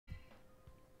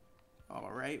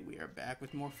Alright, we are back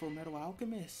with more Fullmetal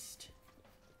Alchemist.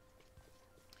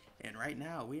 And right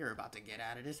now, we are about to get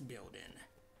out of this building.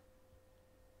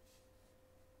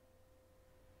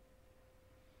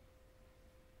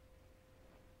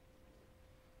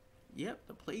 Yep,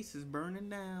 the place is burning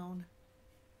down.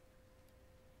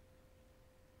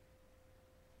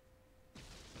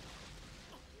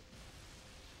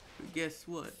 But guess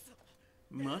what?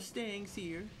 Mustang's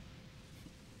here.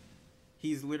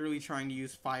 He's literally trying to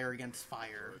use fire against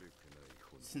fire.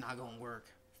 It's not gonna work.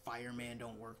 Fireman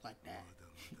don't work like that.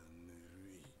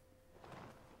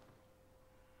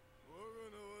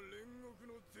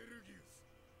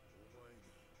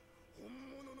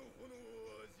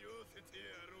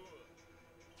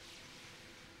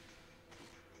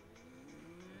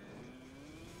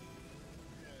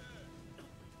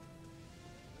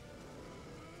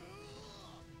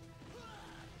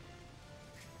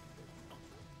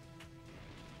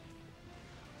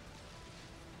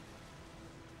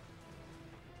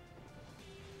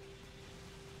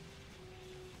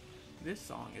 This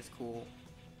song is cool.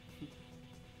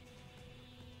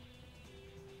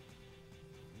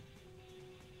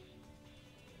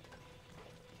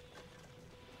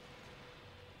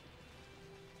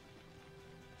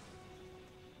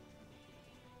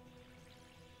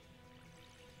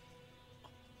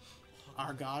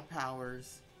 Our god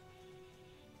powers.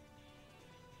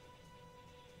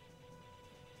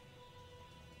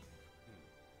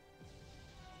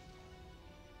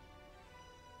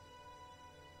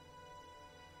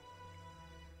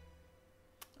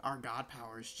 Our god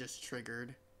powers just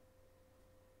triggered.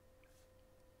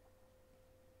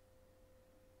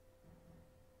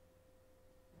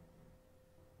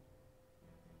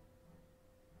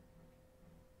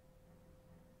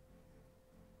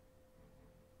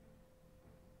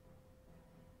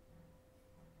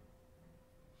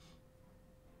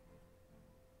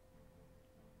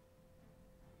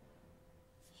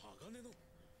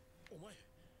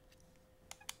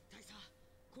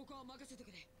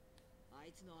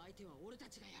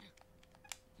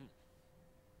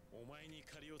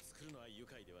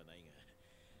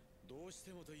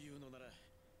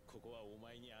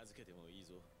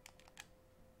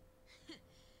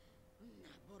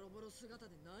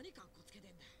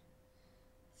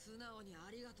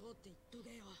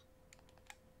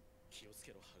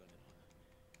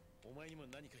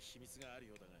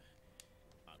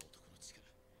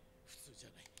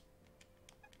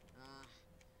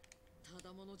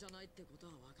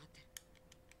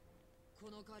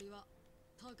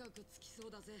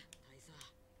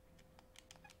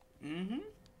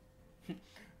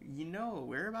 You know what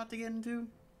we're about to get into?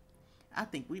 I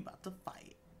think we about to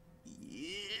fight. Yeah,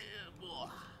 boy.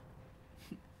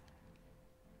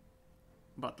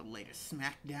 About to lay the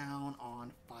smackdown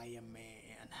on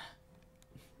Fireman.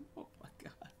 Oh my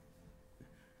god.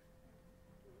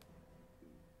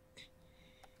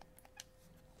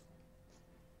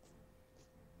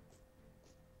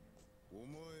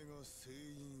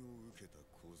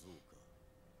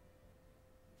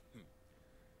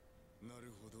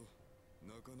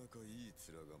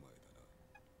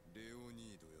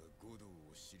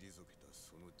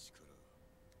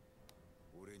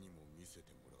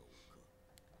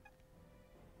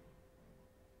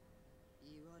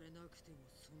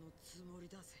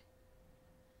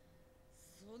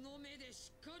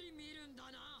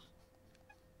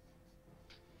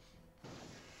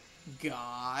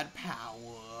 God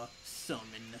power,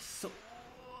 summon the sword.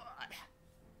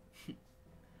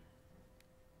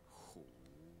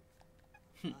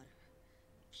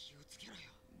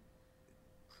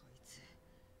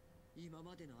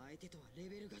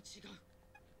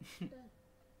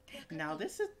 Now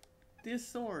this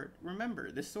sword.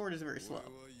 Remember, this sword is very slow.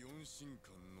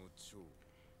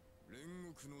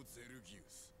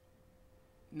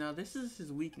 Now this is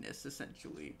his weakness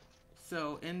essentially.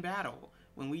 So in battle,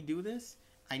 when we do this,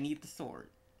 I need the sword,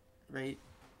 right?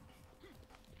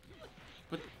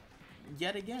 But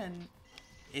yet again,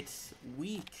 it's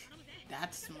weak.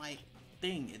 That's my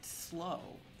thing. It's slow.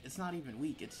 It's not even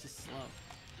weak. It's just slow.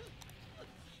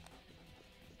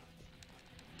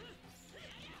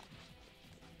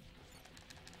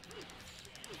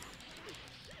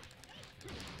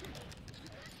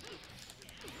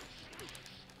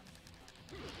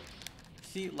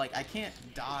 See, like, I can't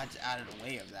dodge out of the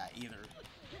way of that either.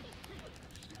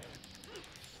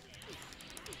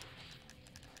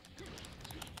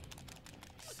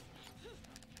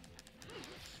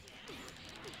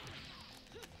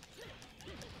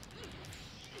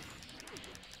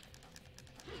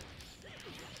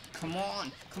 Come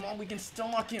on, we can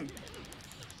stomach him.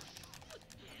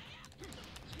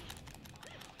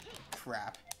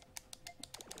 Crap.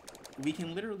 We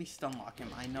can literally stun lock him.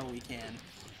 I know we can.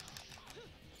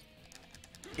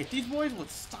 If these boys would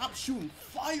stop shooting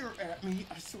fire at me,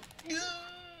 I swear.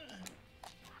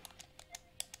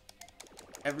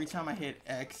 Every time I hit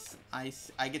X, I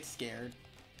get scared.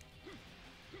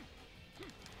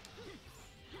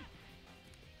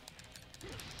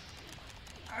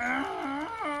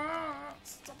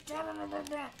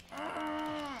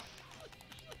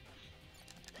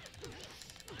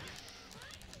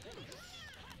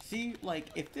 See, like,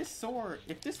 if this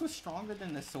was stronger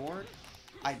than the sword,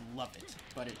 I'd love it,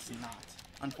 but it's not,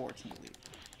 unfortunately.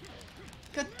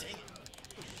 God dang it.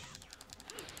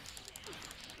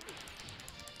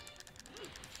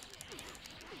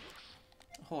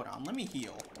 Hold on, let me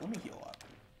heal. Let me heal up.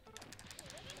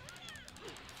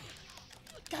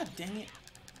 God dang it.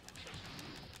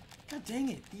 God dang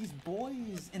it. These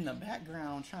boys in the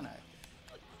background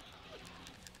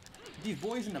These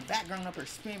boys in the background up are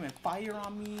spamming fire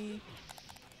on me.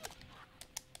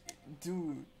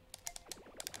 Dude.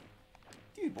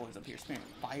 These boys up here spamming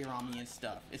fire on me and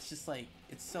stuff. It's just like,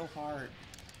 it's so hard.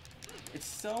 It's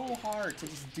so hard to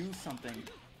just do something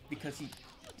because he...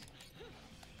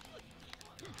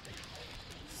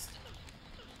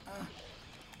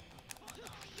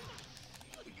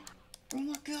 Oh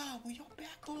my god, will y'all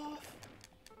back off?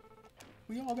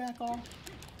 Will y'all back off?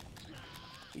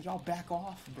 Will y'all back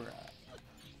off, bruh?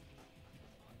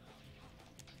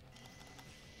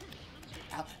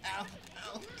 Ow, ow,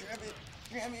 ow, grab it,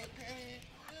 grab it, grab it.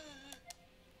 I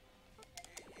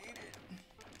hate it.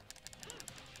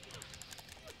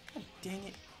 God dang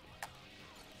it.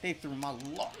 They threw my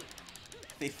luck.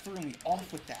 They threw me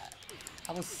off with that.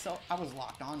 I was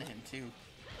locked onto him too.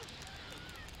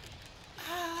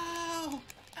 Ow!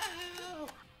 Ow!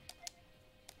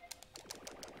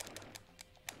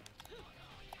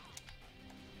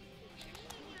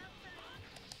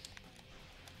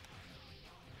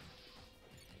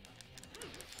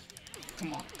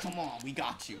 Come on, we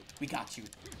got you. We got you.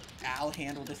 Al,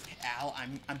 handle this. Al,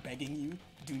 I'm begging you.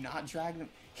 Do not drag them.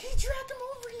 He dragged him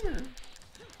over here!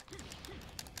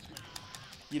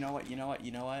 You know what?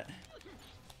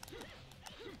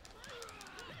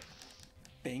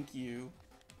 Thank you.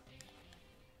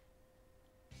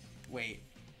 Wait.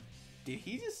 Did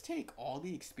he just take all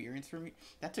the experience from me?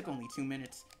 That took only 2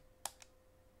 minutes.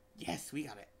 Yes, we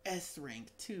got an S rank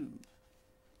too.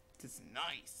 That's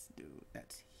nice, dude.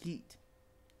 That's heat.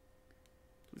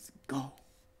 Let's go.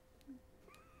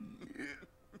 Yeah.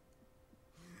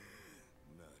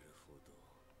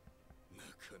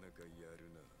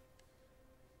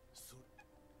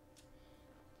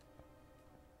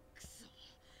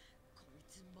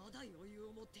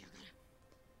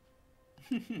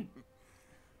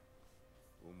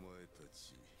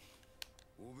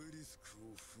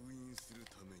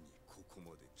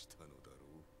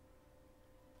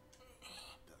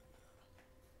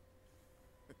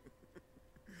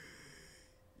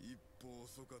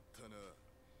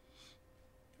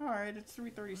 Alright, it's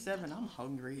 3:37. I'm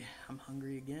hungry. I'm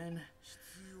hungry again.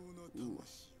 Ooh.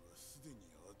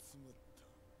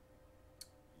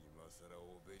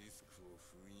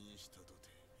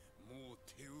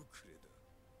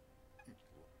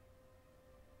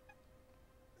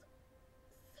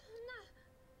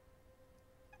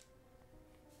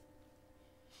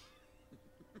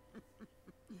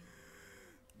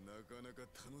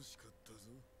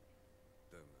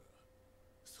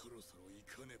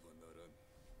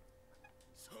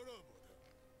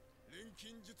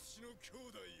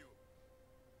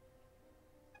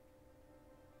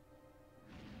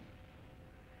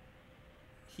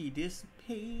 He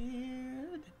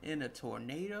disappeared in a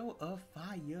tornado of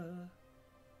fire.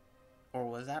 Or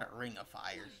was that a ring of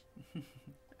fire?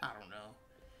 I don't know.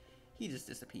 He just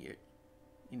disappeared.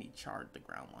 And he charred the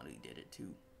ground while he did it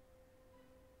too.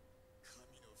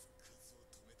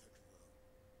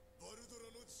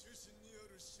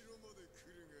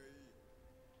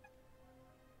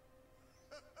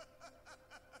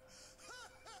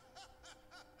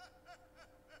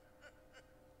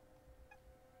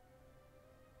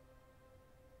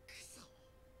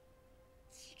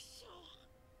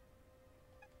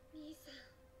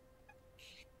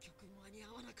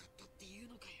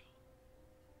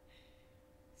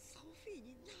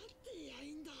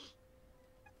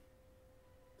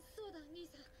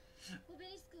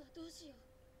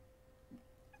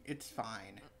 It's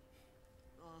fine.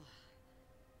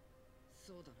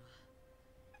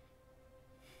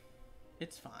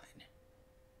 It's fine.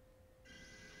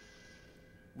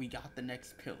 We got the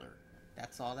next pillar.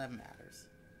 That's all that matters.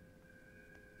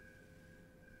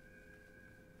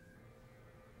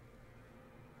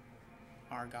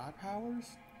 Our god powers?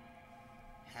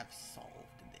 have solved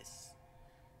this.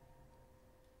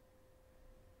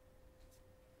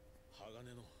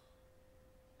 鋼の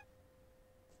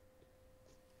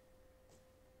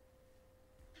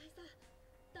大佐、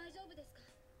大丈夫ですか？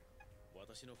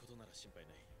私のことなら心配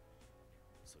ない。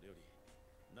それより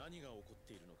何が起こっ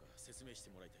ているのか説明して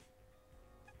もらいたい。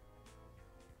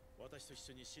私と一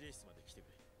緒に司令室まで来てく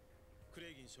れ。ク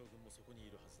レイギン将軍もそこにい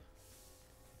るはずだ。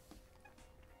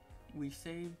We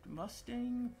saved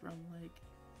Mustang from like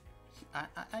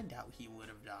I doubt he would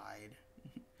have died,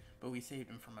 but we saved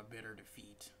him from a bitter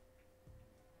defeat.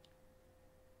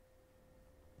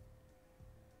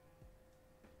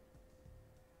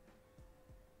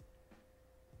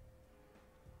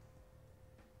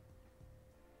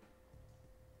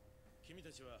 Kimi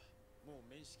たちはもう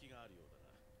面識があるようだ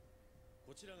な。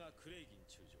こちらがクレイギン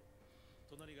中将、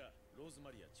隣がローズ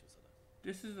マリア中佐だ。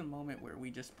This is the moment where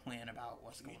we just plan about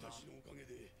what's going 君た on. ちのおかげ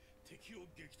で敵を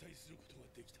撃退することが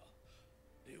できた。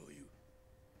礼を言う。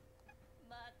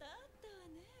またあったわ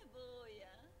ね、坊や。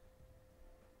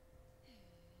へえ、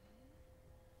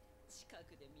近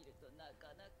くで見るとな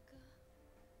かなか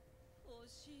惜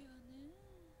しいよね。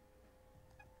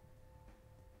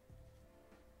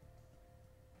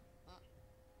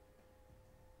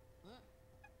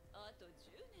あと10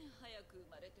年早く生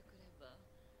まれてくれば、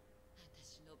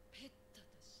私のペット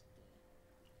として。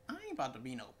I ain't about to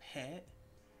be no pet.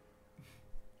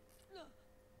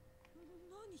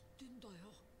 何言ってんだよ。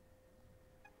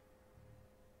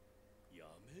や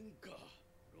めんか、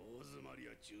ローズマリ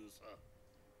ア中佐。は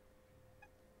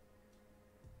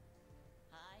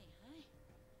いはい。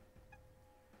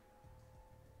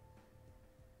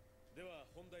では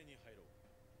本題に入ろう。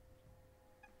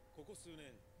ここ数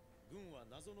年軍は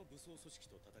謎の武装組織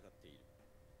と戦っている。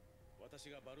私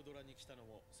がバルドラに来たの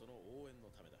もその応援の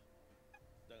ためだ。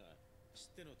だが知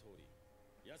っての通り、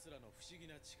奴らの不思議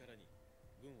な力に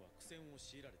軍は苦戦を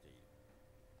強いられている。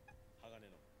鋼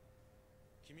の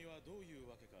君はどういう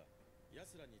わけか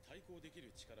奴らに対抗でき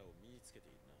る力を身につけて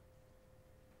いるな。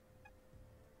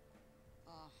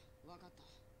ああ、わかった。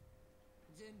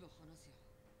全部話すよ。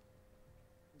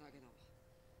だけど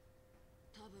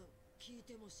多分聞い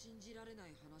ても信じられな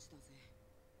い話だぜ。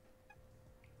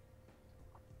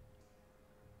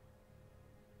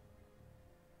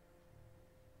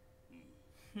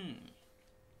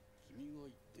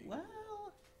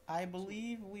Well, I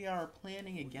believe we are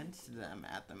planning against them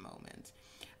at the moment.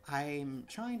 I'm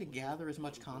trying to gather as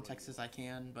much context as I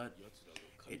can, but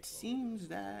it seems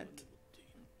that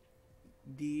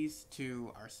these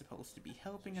two are supposed to be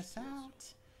helping us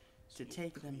out to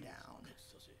take them down.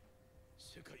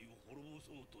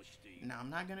 Now, I'm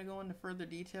not going to go into further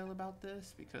detail about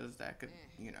this because that could,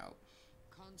 you know,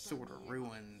 sort of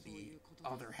ruin the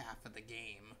other half of the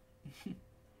game.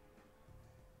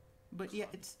 But yeah,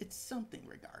 it's something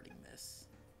regarding this.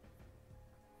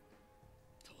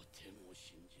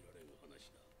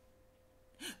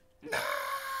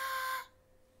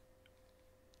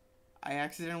 I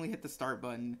accidentally hit the start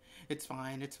button. It's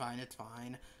fine, it's fine, it's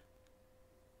fine.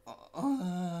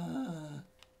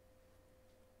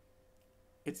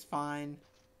 It's fine.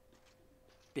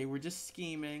 They were just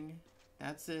scheming.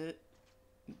 That's it.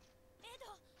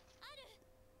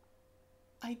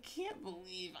 I can't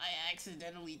believe I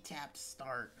accidentally tapped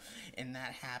start and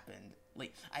that happened.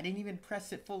 Like, I didn't even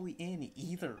press it fully in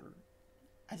either.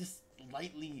 I just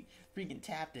lightly freaking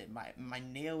tapped it. My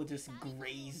nail just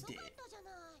grazed it.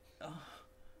 Ugh.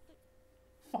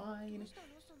 Fine.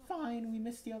 Fine, we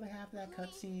missed the other half of that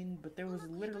cutscene, but there was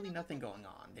literally nothing going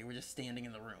on. They were just standing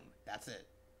in the room. That's it.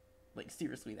 Like,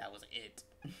 seriously, that was it.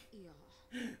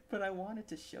 But I wanted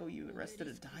to show you the rest of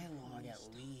the dialogue at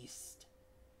least.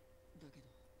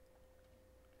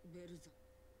 ベルザ、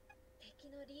敵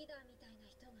のリーダーみたいな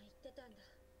人が言ってたんだ。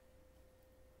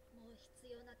もう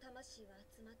必要な魂は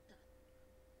集まった。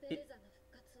ベルザの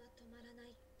復活は止まらな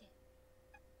いって。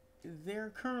They're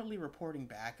currently reporting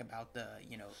back about the,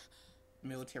 you know,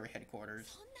 military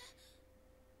headquarters.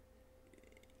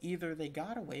 Either they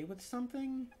got away with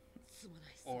something,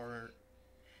 or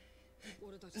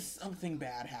something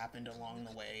bad happened along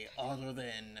the way other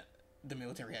than the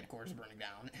military headquarters burning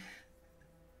down.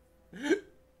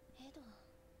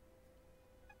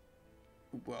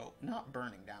 Well, not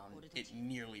burning down, it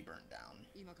nearly burned down.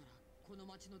 今からこの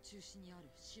町の中心にある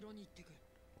城に行ってくる。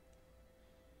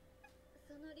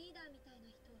そのリーダーみたいな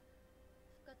人、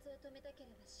復活を止めたけ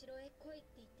れば城へ来い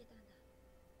って言ってたんだ。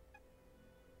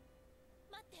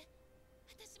待って、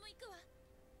私も行くわ。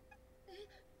え、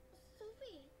ソフ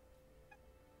ィー？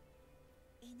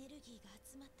エネルギーが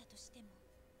集まったとしても、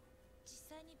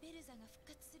実際にベルザが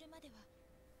復活するまでは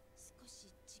少し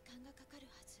時間がかかる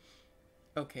はず。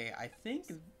Okay, I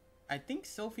think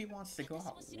Sophie wants to go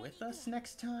out with us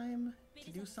next time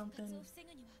to do something.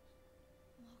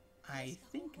 I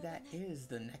think that is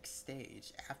the next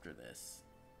stage after this.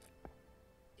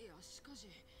 いやしかし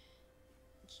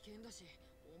危険だし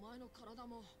お前の体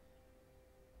も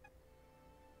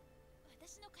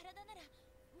私の体なら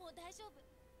もう大丈夫。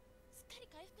すっかり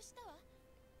回復したわ。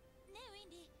ねえウィン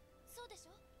リー、そうでし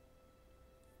ょ？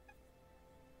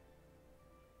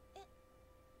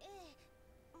ええ、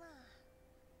まあ。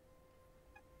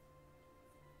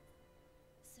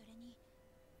それに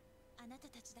あなた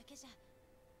たちだけじゃ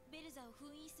ベルザを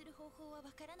封印する方法は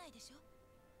わからないでしょ。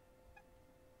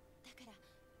だから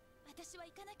私は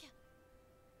行かなきゃ。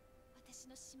私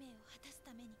の使命を果たす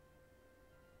ために。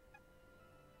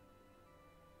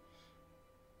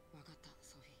分かった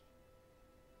ソフィ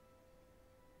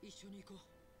ー、一緒に行こう。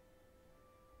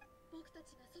僕た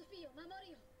ちがソフィーを守る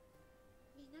よ。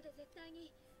みんなで絶対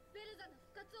にベルザの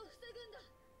復活を防ぐんだ。あ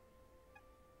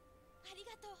り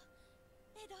がとう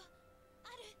エド、ア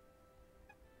ル。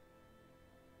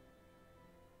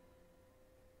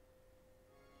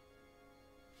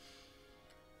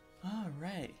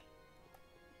Alright.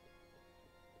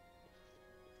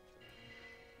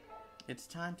 It's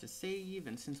time to save,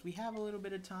 and since we have a little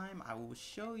bit of time, I will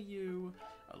show you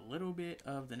a little bit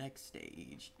of the next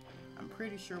stage. I'm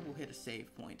pretty sure we'll hit a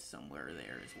save point somewhere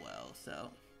there as well,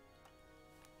 so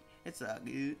it's all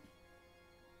good.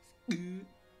 It's good.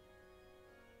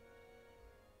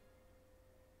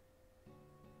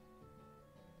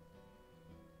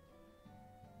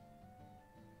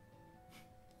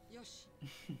 よし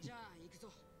じゃあ行く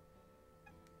ぞ。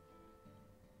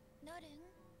ノルン、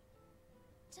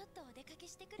ちょっとお出かけ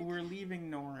してくるから。 We're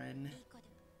leaving Norin. いい子で。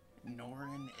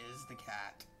 Norin is the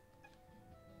cat.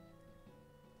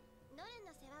 ノルン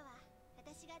の世話は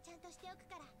私がちゃんとしておく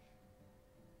から。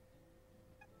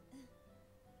うん、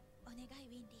お願いウ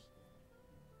ィンリー。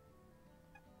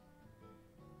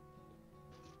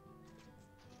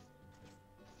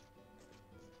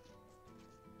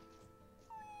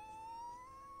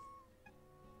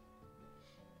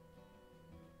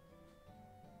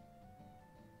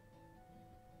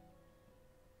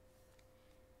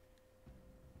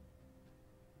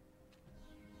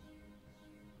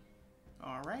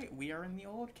Alright, we are in the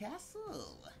old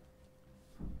castle.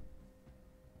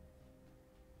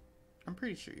 I'm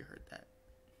pretty sure you heard that.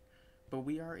 But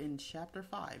we are in chapter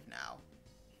 5 now.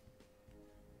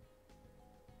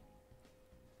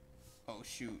 Oh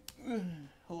shoot.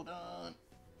 Hold on.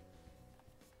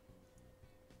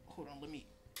 Hold on, let me...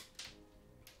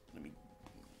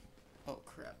 Oh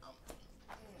crap.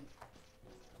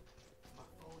 My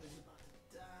phone is about to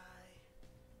die.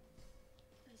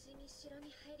 無事に城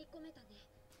に入り込めたね。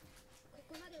こ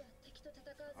こまでは敵と戦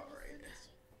わずに済んだ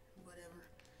し。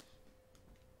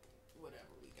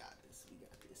Whatever, we got this, we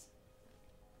got this.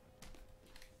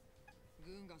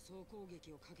 軍が総攻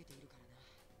撃をかけているからな。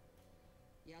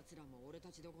奴らも俺た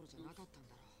ちどころじゃなかったん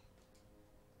だろう。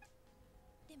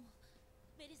でも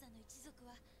ベルザの一族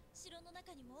は城の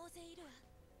中にも大勢いるわ。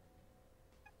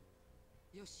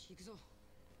よし行くぞソ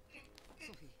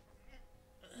フィー。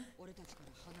俺たちか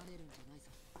ら離れるんじゃないぞ。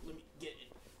 Let me get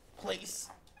in place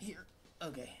here.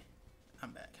 Okay,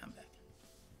 I'm back.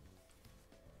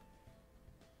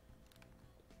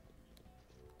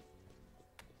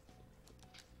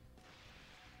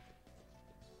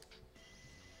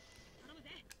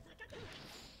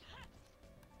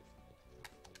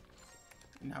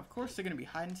 Now, of course, they're going to be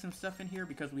hiding some stuff in here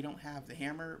because we don't have the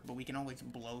hammer, but we can always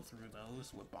blow through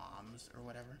those with bombs or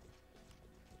whatever.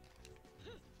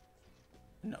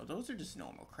 No, those are just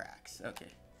normal cracks.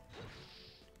 Okay.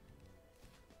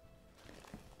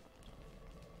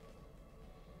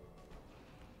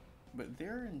 But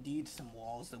there are indeed some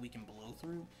walls that we can blow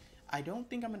through. I don't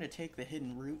think I'm going to take the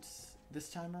hidden roots this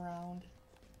time around.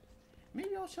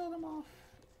 Maybe I'll show them off.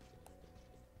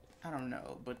 I don't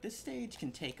know, but this stage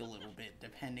can take a little bit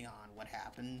depending on what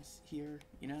happens here,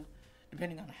 you know?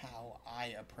 Depending on how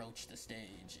I approach the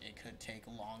stage, it could take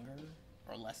longer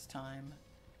or less time.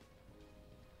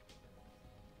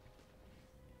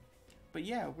 But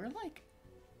yeah, we're like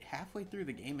halfway through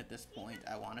the game at this point,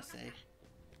 I want to say.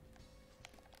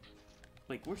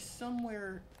 Like, we're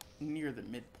somewhere near the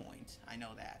midpoint, I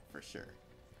know that for sure.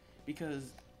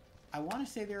 Because I want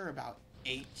to say there are about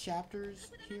 8 chapters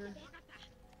here.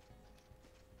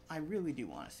 I really do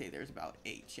want to say there's about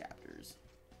 8 chapters.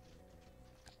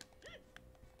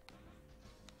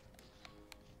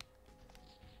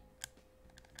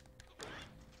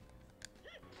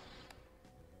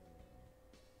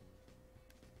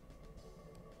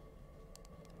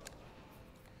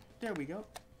 There we go.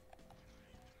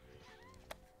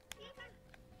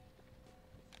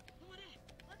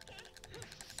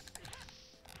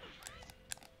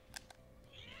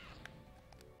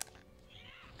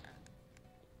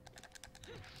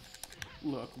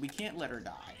 Look, we can't let her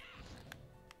die.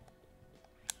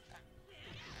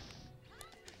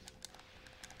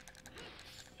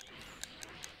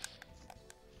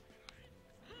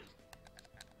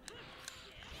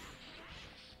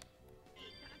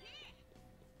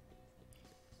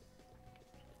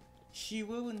 She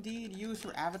will indeed use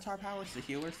her avatar powers to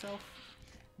heal herself,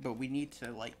 but we need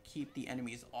to, like, keep the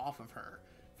enemies off of her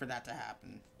for that to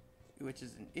happen, which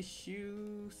is an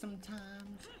issue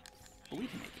sometimes, but we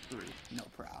can make it through, no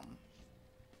problem.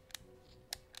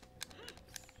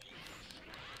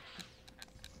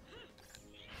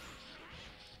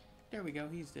 There we go,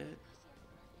 he's dead.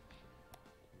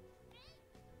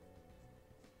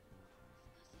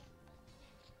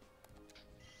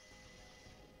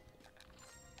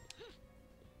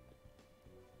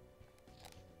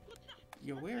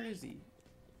 Yo, where is he?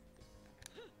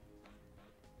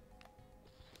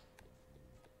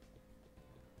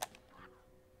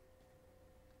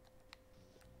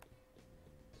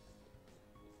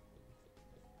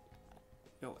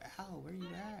 Yo, Al, where you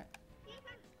at?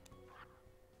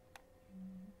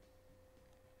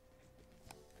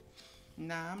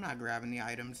 Nah, I'm not grabbing the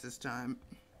items this time.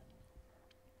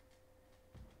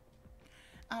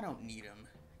 I don't need them.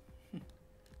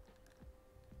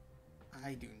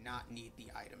 I do not need the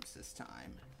items this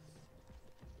time.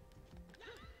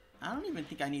 I don't even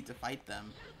think I need to fight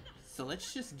them. So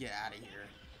let's just get out of here.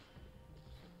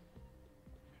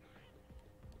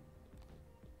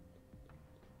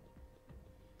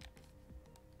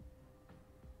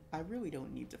 I really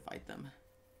don't need to fight them.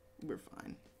 We're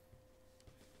fine.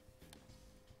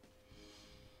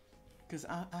 Because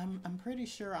I'm pretty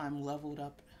sure I'm leveled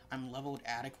up. I'm leveled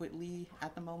adequately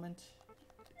at the moment.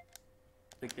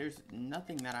 Like, there's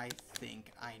nothing that I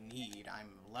think I need. I'm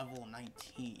level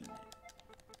 19.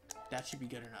 That should be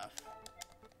good enough.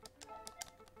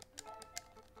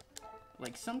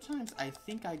 Like, sometimes I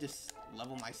think I just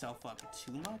level myself up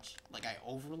too much. Like, I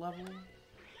over-level.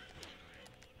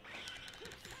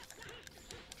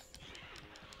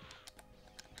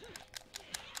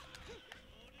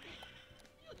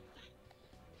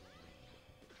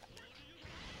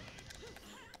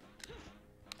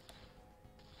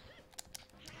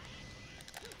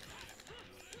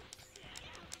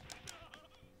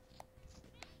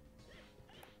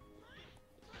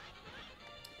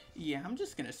 Yeah, I'm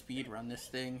just gonna speed run this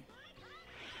thing.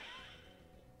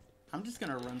 I'm just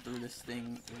gonna run through this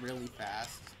thing really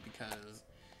fast because,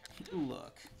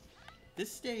 look,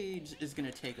 this stage is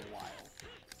gonna take a while,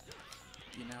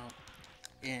 you know,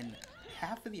 and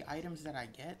half of the items that I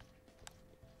get,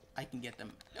 I can get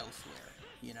them elsewhere,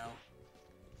 you know.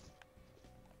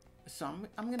 So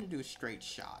I'm gonna do a straight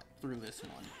shot through this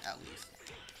one, at least.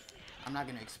 I'm not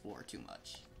gonna explore too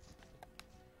much.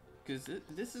 Because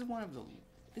this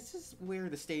is where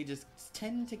the stages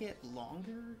tend to get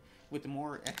longer with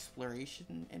more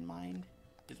exploration in mind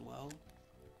as well.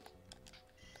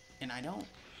 And I don't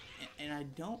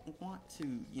want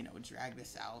to, you know, drag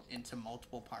this out into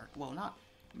multiple parts.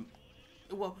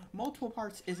 Well, multiple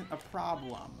parts isn't a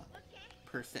problem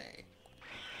per se.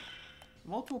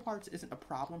 Multiple parts isn't a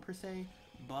problem per se,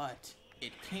 but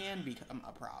it can become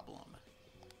a problem.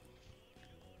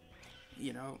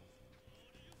 You know?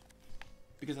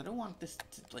 Because I don't want this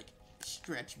to, like,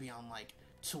 stretch beyond, like,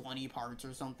 20 parts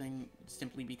or something,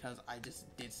 simply because I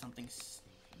just did something,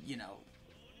 you know.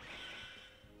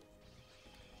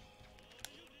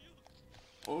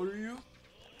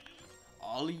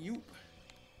 Alley-oop.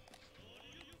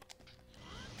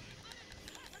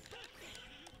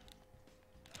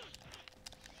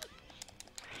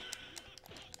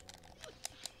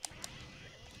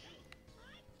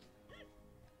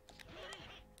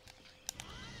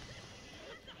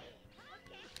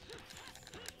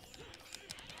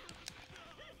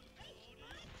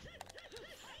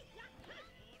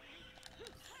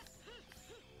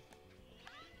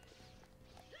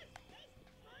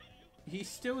 He's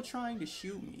still trying to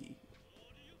shoot me.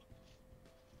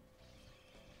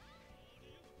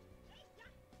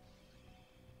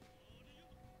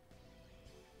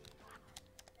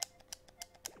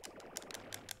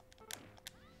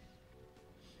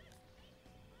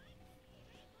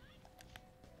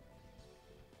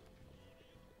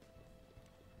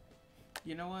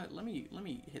 You know what? Let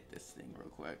me hit this thing real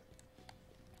quick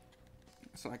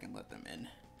so I can let them in.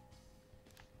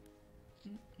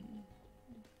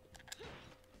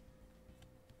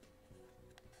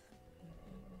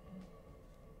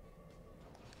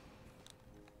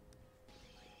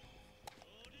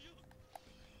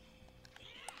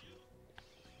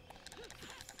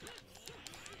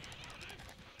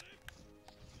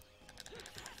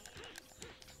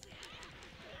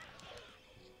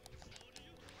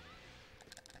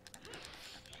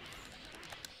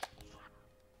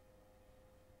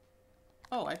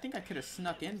 Oh, I think I could have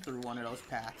snuck in through one of those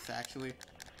paths, actually.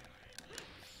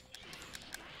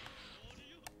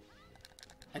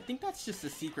 I think that's just a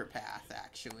secret path,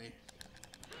 actually.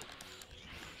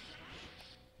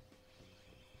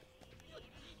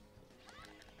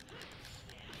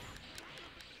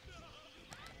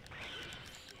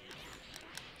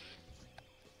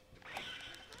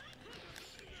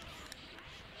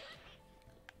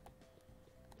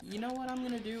 You know what I'm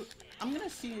gonna do? I'm gonna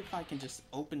see if I can just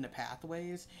open the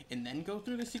pathways and then go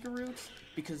through the secret routes,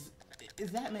 because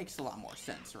that makes a lot more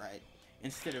sense, right?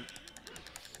 Instead of...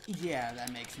 Yeah,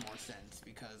 that makes more sense,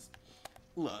 because...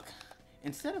 Look,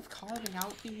 instead of carving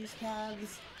out these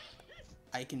paths,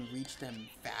 I can reach them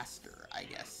faster, I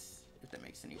guess, if that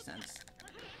makes any sense.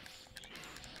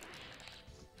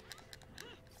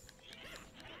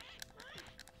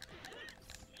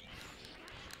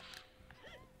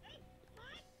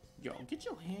 Yo, get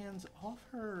your hands off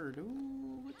her, dude.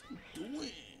 What you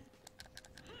doing?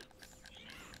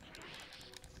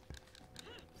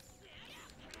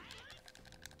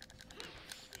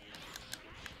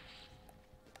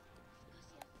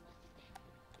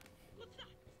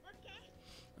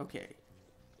 Okay.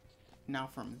 Now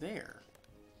from there.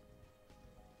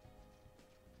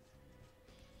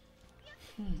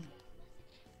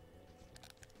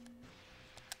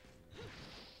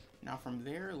 Now from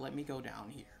there, let me go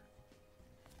down here.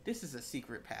 This is a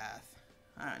secret path.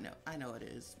 I know it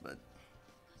is, but...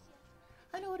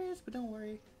 don't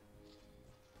worry.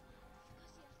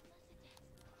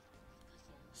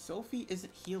 Sophie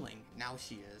isn't healing. Now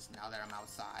she is, now that I'm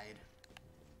outside.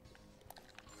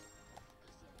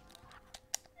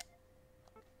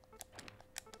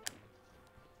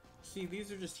 See,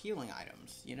 these are just healing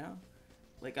items, you know?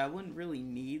 Like, I wouldn't really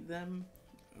need them,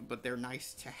 but they're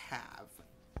nice to have.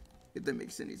 If that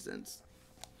makes any sense.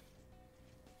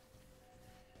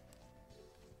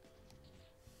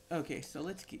 Okay, so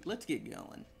let's get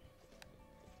going.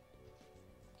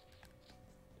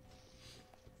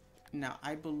 Now,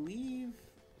 I believe...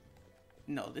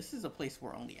 No, this is a place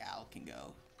where only Al can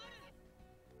go.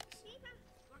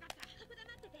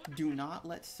 Do not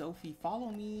let Sophie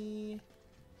follow me.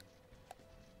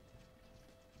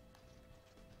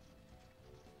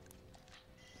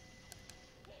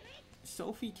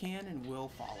 Sophie can and will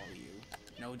follow you.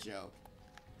 No joke.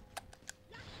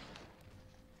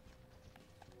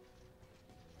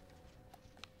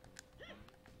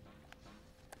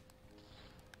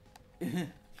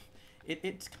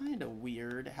 It's kind of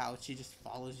weird how she just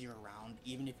follows you around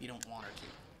even if you don't want her to.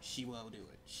 She will do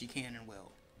it. She can and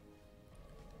will.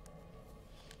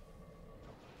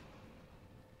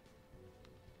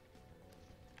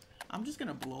 I'm just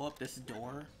gonna blow up this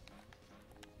door.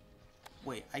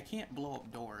 Wait, I can't blow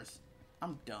up doors.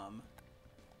 I'm dumb.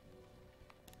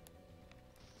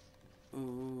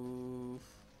 Oof.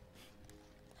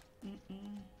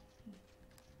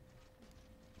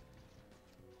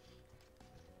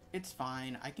 It's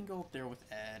fine. I can go up there with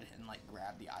Ed and like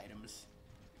grab the items.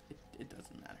 It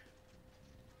doesn't matter.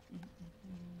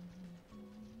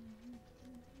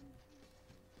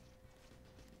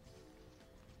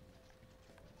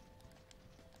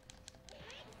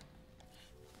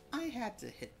 I had to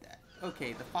hit that.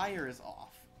 Okay, the fire is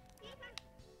off.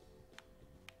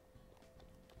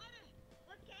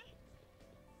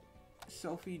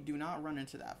 Sophie, do not run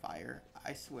into that fire.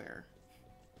 I swear.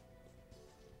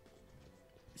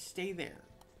 Stay there.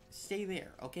 Stay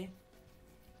there, okay?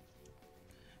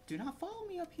 Do not follow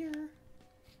me up here.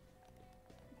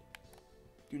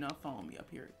 Do not follow me up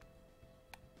here.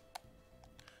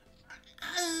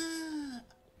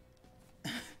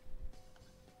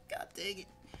 God dang it.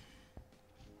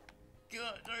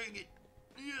 God dang it.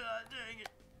 God dang it.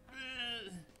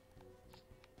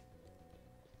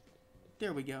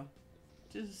 There we go.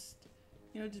 Just,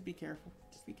 you know, just be careful.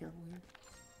 Just be careful here.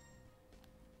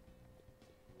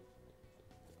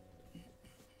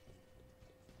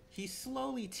 He's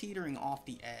slowly teetering off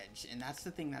the edge, and that's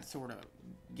the thing that sort of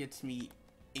gets me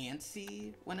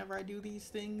antsy whenever I do these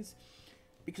things.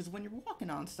 Because when you're walking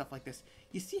on stuff like this,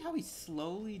 you see how he's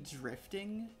slowly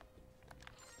drifting?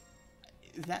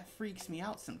 That freaks me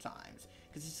out sometimes.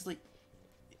 Because it's just like,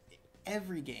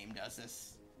 every game does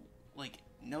this. Like,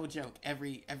 no joke,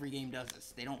 every game does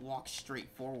this. They don't walk straight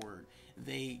forward.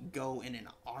 They go in an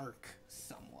arc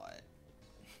somewhat.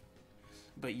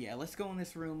 But yeah, let's go in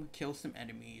this room, kill some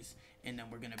enemies, and then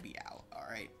we're gonna be out,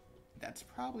 alright? That's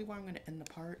probably where I'm gonna end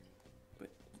the part. But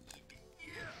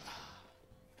yeah.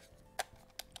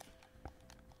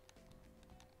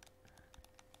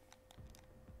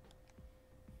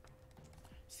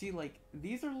 See, like,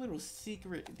 these are little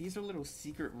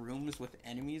secret rooms with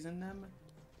enemies in them.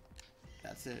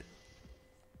 That's it.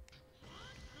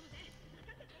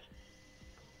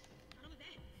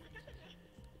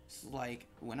 like,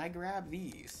 when I grab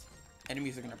these,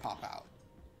 enemies are gonna pop out.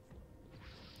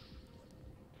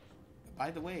 By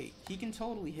the way, he can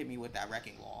totally hit me with that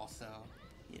wrecking ball, so,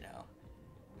 you know.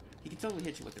 He can totally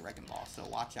hit you with the wrecking ball, so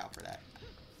watch out for that.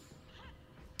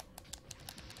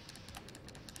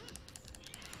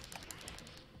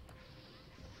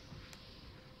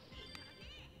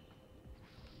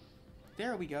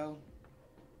 There we go.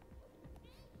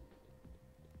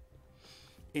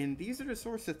 And these are the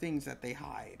sorts of things that they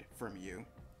hide from you.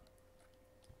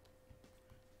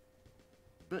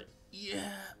 But,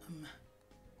 yeah...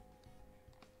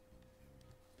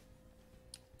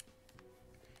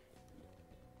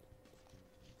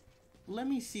 let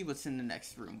me see what's in the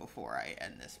next room before I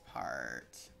end this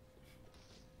part.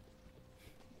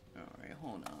 Alright,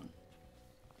 hold on.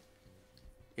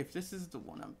 If this is the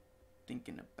one I'm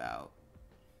thinking about...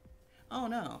 oh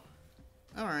no.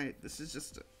 Alright, this is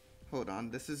just... hold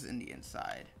on, this is in the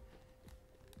inside.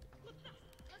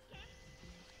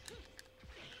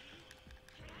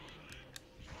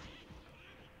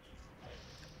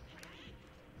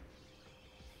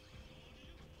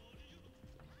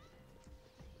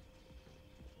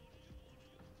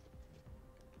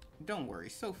 Don't worry,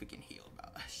 Sophie can heal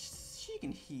about... she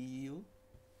can heal.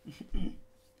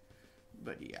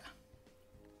 But yeah.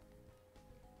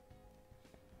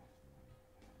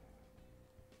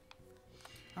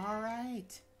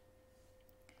 Alright.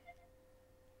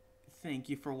 Thank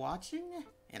you for watching,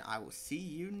 and I will see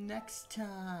you next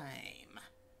time.